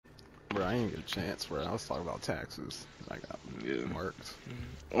I ain't get a chance, bro. I was talking about taxes. I got marked.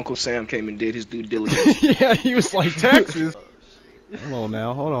 Uncle Sam came and did his due diligence. Yeah, he was like, taxes. Hold on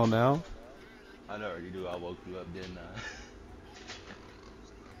now, hold on now. I know you do. I woke you up, didn't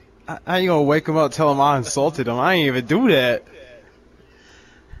I? I ain't gonna wake him up, tell him I insulted him. I ain't even do that.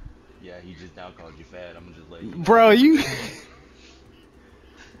 Yeah, he just now called you fat. I'm just like, bro, you.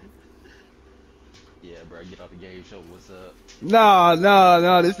 Yeah, bro, get off the game show. What's up? No,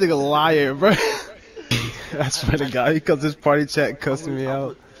 this nigga lying, bro. I swear to God, he comes this party chat cussing me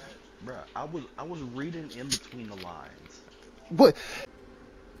out. Bro, I was reading in between the lines. What?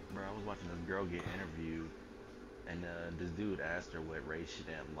 Bro, I was watching this girl get interviewed, and this dude asked her what race she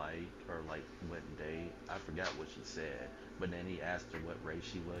didn't like, or like what date. I forgot what she said, but then he asked her what race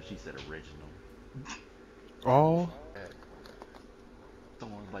she was. She said original. Oh.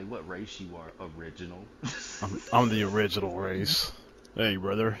 Someone's like, what race you are? Original. I'm the original race. Hey,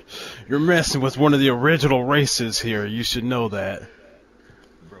 brother, you're messing with one of the original races here. You should know that.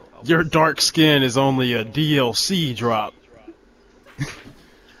 Bro, your dark skin is only a DLC drop.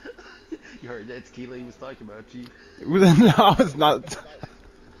 You heard that tequila he was talking about, Chief? No, it's not.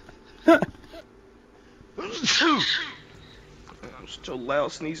 Shut your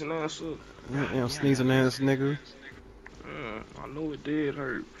loud sneezing ass up. Yeah, sneezing ass nigga. I know it did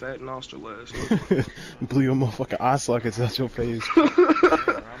hurt. Fat nostril ass. Blew your motherfucking eye sockets out your face. I'm already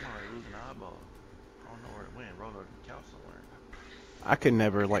losing an eyeball. I don't know where it went. Rolled over the couch somewhere. I could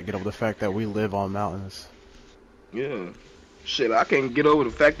never get over the fact that we live on mountains. Yeah. Shit, I can't get over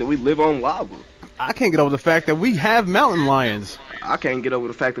the fact that we live on lava. I can't get over the fact that we have mountain lions. I can't get over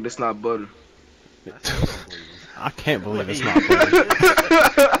the fact that it's not butter. I can't believe it's not butter.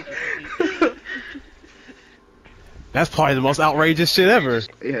 That's probably the most outrageous shit ever.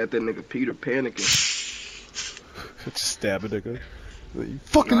 They had that nigga Peter panicking. Just stab a nigga. You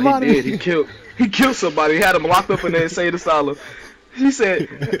fucking no, he did. He killed somebody. He had him locked up in the insane asylum. He said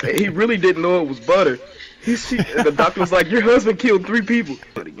he really didn't know it was butter. The doctor was like, your husband killed 3 people.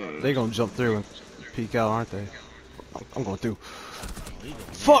 They gonna jump through and peek out, aren't they? I'm going through.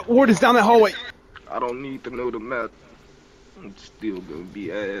 Fuck, Warden's down that hallway. I don't need to know the math. I'm still gonna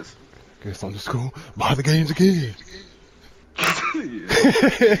be ass. Guess I'm just gonna buy the games again.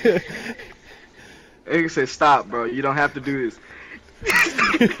 He said, stop, bro. You don't have to do this.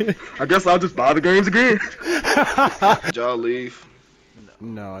 I guess I'll just buy the games again. Did y'all leave?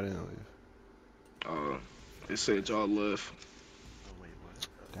 No, I didn't leave. It said y'all left.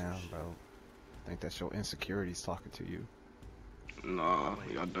 Damn, bro. I think that's your insecurities talking to you. Nah,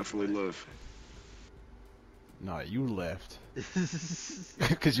 y'all definitely left. Nah, you left.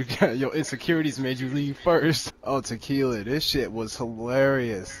 Cause your insecurities made you leave first. Oh, tequila, this shit was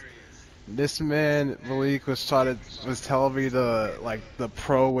hilarious. This man Malik was telling me the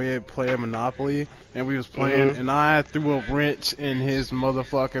pro way to play Monopoly, and we was playing, and I threw a wrench in his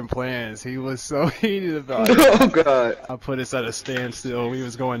motherfucking plans. He was so heated about it. Oh god! I put us at a standstill. We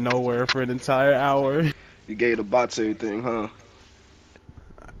was going nowhere for an entire hour. You gave the bots everything, huh?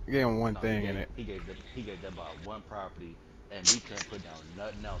 I gave him one thing in it. He gave that bot one property, and we couldn't put down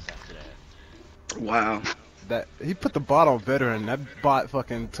nothing else after that. Wow. That he put the bot on veteran. That bot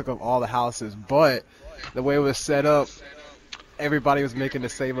fucking took up all the houses, but the way it was set up, everybody was making the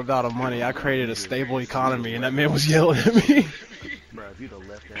same amount of money. I created a stable economy, and that man was yelling at me. Bro, if you'd have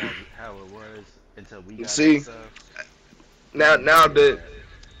left it how it was until we got stuff. Now that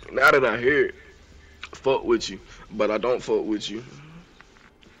I hear it, fuck with you, but I don't fuck with you.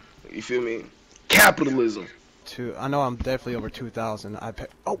 You feel me? Capitalism. I know I'm definitely over 2,000.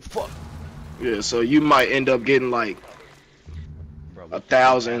 Oh fuck. Yeah, so you might end up getting like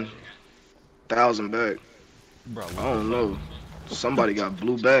 1,000 back. Bro, I don't know. Somebody got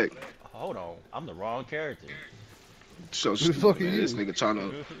blue back. Hold on, I'm the wrong character. So this nigga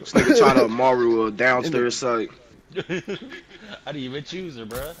trying to Maru a downstairs site. I didn't even choose her,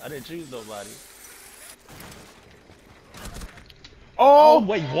 bro. I didn't choose nobody. Oh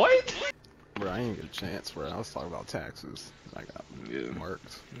wait, what? Bro, I ain't get a chance, bro. I was talking about taxes. I got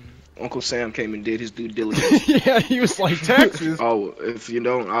marked. Uncle Sam came and did his due diligence. Yeah, he was like, taxes. Oh, if you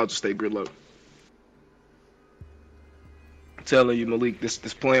don't, I'll just stay gridlock. I'm telling you, Malik, this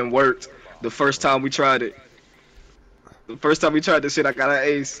plan worked. The first time we tried it. The first time we tried this shit, I got an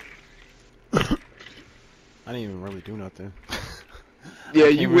ace. I didn't even really do nothing. Yeah,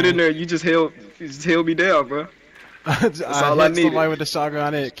 you went in there, you just held me down, bro. That's all I hit needed. Somebody with the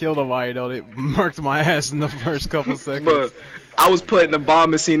shotgun, it killed nobody though. It marked my ass in the first couple seconds. But I was putting the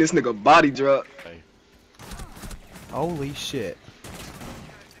bomb and seeing this nigga body drop. Holy shit.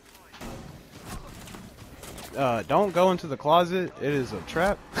 Don't go into the closet. It is a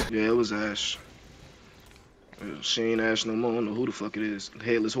trap. Yeah, it was Ash. She ain't Ash no more. I don't know who the fuck it is.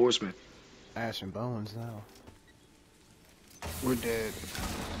 Headless Horseman. Ash and Bones now. We're dead.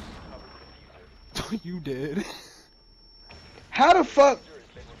 You did. How the fuck?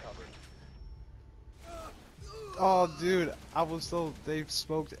 Oh, dude, I was so they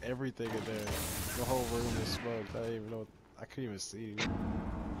smoked everything in there. The whole room is smoked. I didn't even know. I couldn't even see.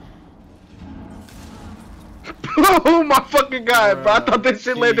 Oh my fucking god, bro! I thought that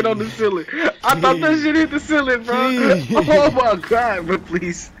shit landed on the ceiling. I thought that shit hit the ceiling, bro. Oh my god, bro!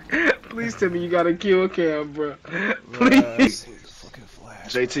 Please tell me you got a kill cam, bro. Please. Fucking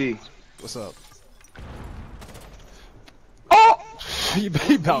flash. JT, what's up? oh! He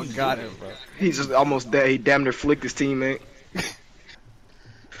about got him, bro. He's just almost dead. He damn near flicked his teammate.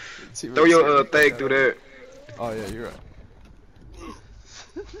 Throw your thing through there. Oh yeah, you're right.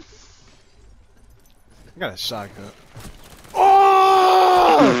 I got a shotgun.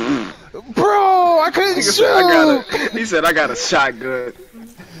 Oh! Bro, I couldn't shoot! He said I got a shotgun.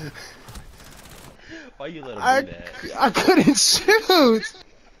 Why you let him do that? I couldn't shoot!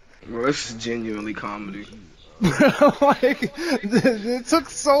 Bro, this is genuinely comedy. Bro, like, it took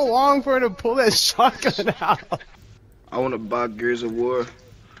so long for him to pull that shotgun out. I wanna buy Gears of War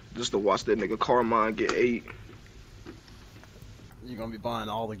just to watch that nigga Carmine get 8. You're gonna be buying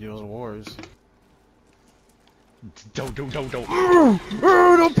all the Gears of Wars. Don't. Don't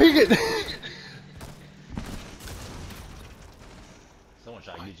peek it! Someone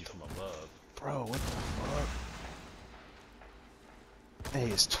tried to get you from above. Bro, what the fuck? Hey,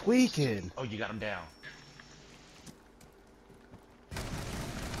 it's tweaking. Oh, you got him down.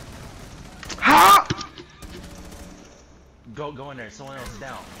 Ha! Go in there. Someone else is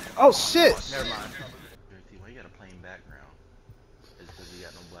down. Oh shit! Never mind. Why you got a plain background? Is because you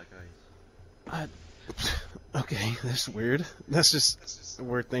got no black eyes? Okay, that's weird. That's just a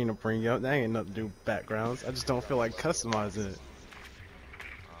weird thing to bring up. That ain't nothing to do with backgrounds. I just don't feel like customizing it.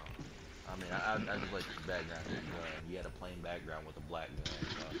 I mean, I just like the background. You had a plain background with a black gun. So.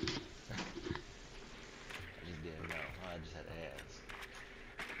 I just didn't know. I just had to ask.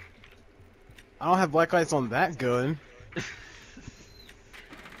 I don't have black lights on that gun. I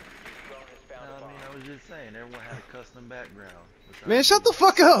was just saying, everyone had a custom background. Man, shut the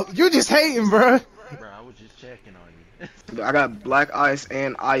fuck up! You're just hating, bro. Bro, I was just checking on you. I got black ice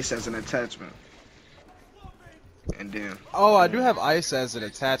and ice as an attachment. And then. Oh, I do have ice as an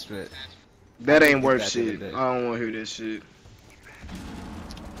attachment. That ain't worth shit. I don't want to hear this shit.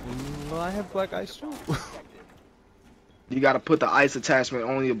 Well, I have black ice too. You gotta put the ice attachment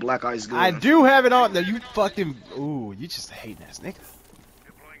on your black ice gun. I do have it on there. You fucking. Ooh, you just a hating ass nigga.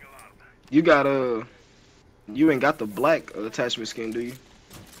 You got you ain't got the black attachment skin, do you?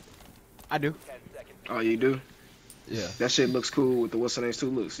 I do. Oh, you do? Yeah. That shit looks cool with the what's the names too.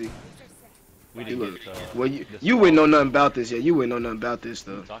 Look, see. We You didn't look. get, Well, you wouldn't know nothing about this yet. You wouldn't know nothing about this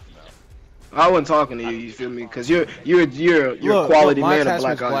though. I wasn't talking to you. You feel me? Cause you're a quality my man of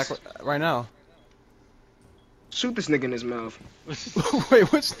black attachment's ice. right now. Shoot this nigga in his mouth.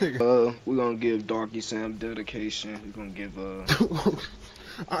 Wait, which nigga? We're gonna give Darky Sam dedication. We're gonna give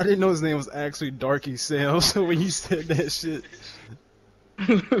I didn't know his name was actually Darky Sam, so when you said that shit,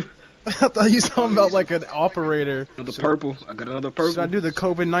 I thought you was talking about like an operator. Another purple. I got another purple. Should I do the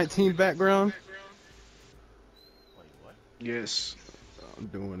COVID-19 background? Wait, what? Yes. I'm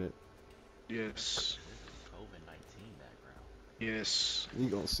doing it. Yes. COVID-19 background. Yes. You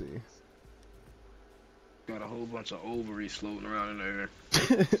gonna see. Got a whole bunch of ovaries floating around in there.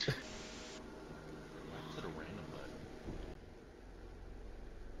 To the random button.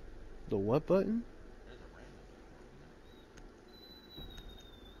 The what button? There's a random button.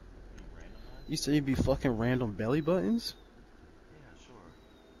 You randomize? You say you be fucking random belly buttons? Yeah, sure.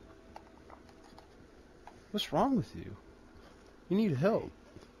 What's wrong with you? You need help.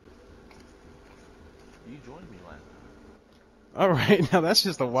 You joined me last time. Alright, now that's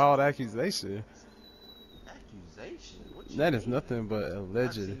just a wild accusation. Accusation? What you That is mean? nothing but I've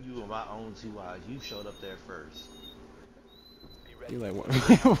alleged. seen you with my own 2 eyes. You showed up there first. You like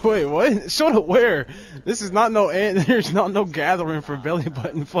what? Wait, what? Showed up where? This is not no there's not no gathering for belly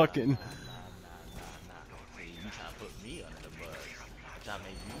button fucking. Nah. See, you trying to put me under the bus. Trying to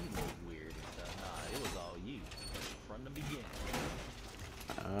make me look weird and stuff. Nah, it was all you. From the beginning.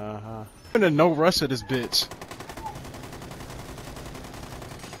 Uh-huh. I'm in a no rush of this bitch.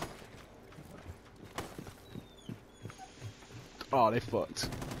 Oh, they fucked.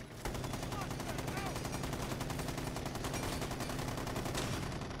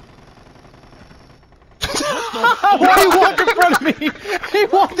 Why you walk in front front of me. He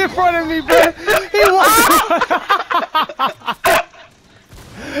walked in front of me, bro. He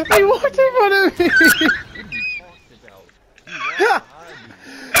walked in front of me.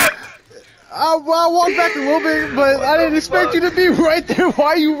 I walked back a little bit, but I didn't expect you to be right there. Why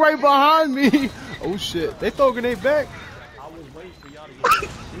are you right behind me? Oh shit, they throw a grenade back. I was waiting for y'all to get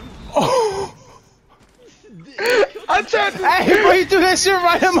Oh. I tried to. Hey, bro, you threw that shit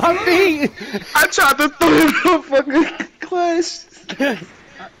right at my feet. I tried to throw it in fucking class.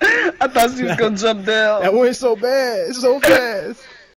 I thought she was gonna jump down. That went so bad, so fast.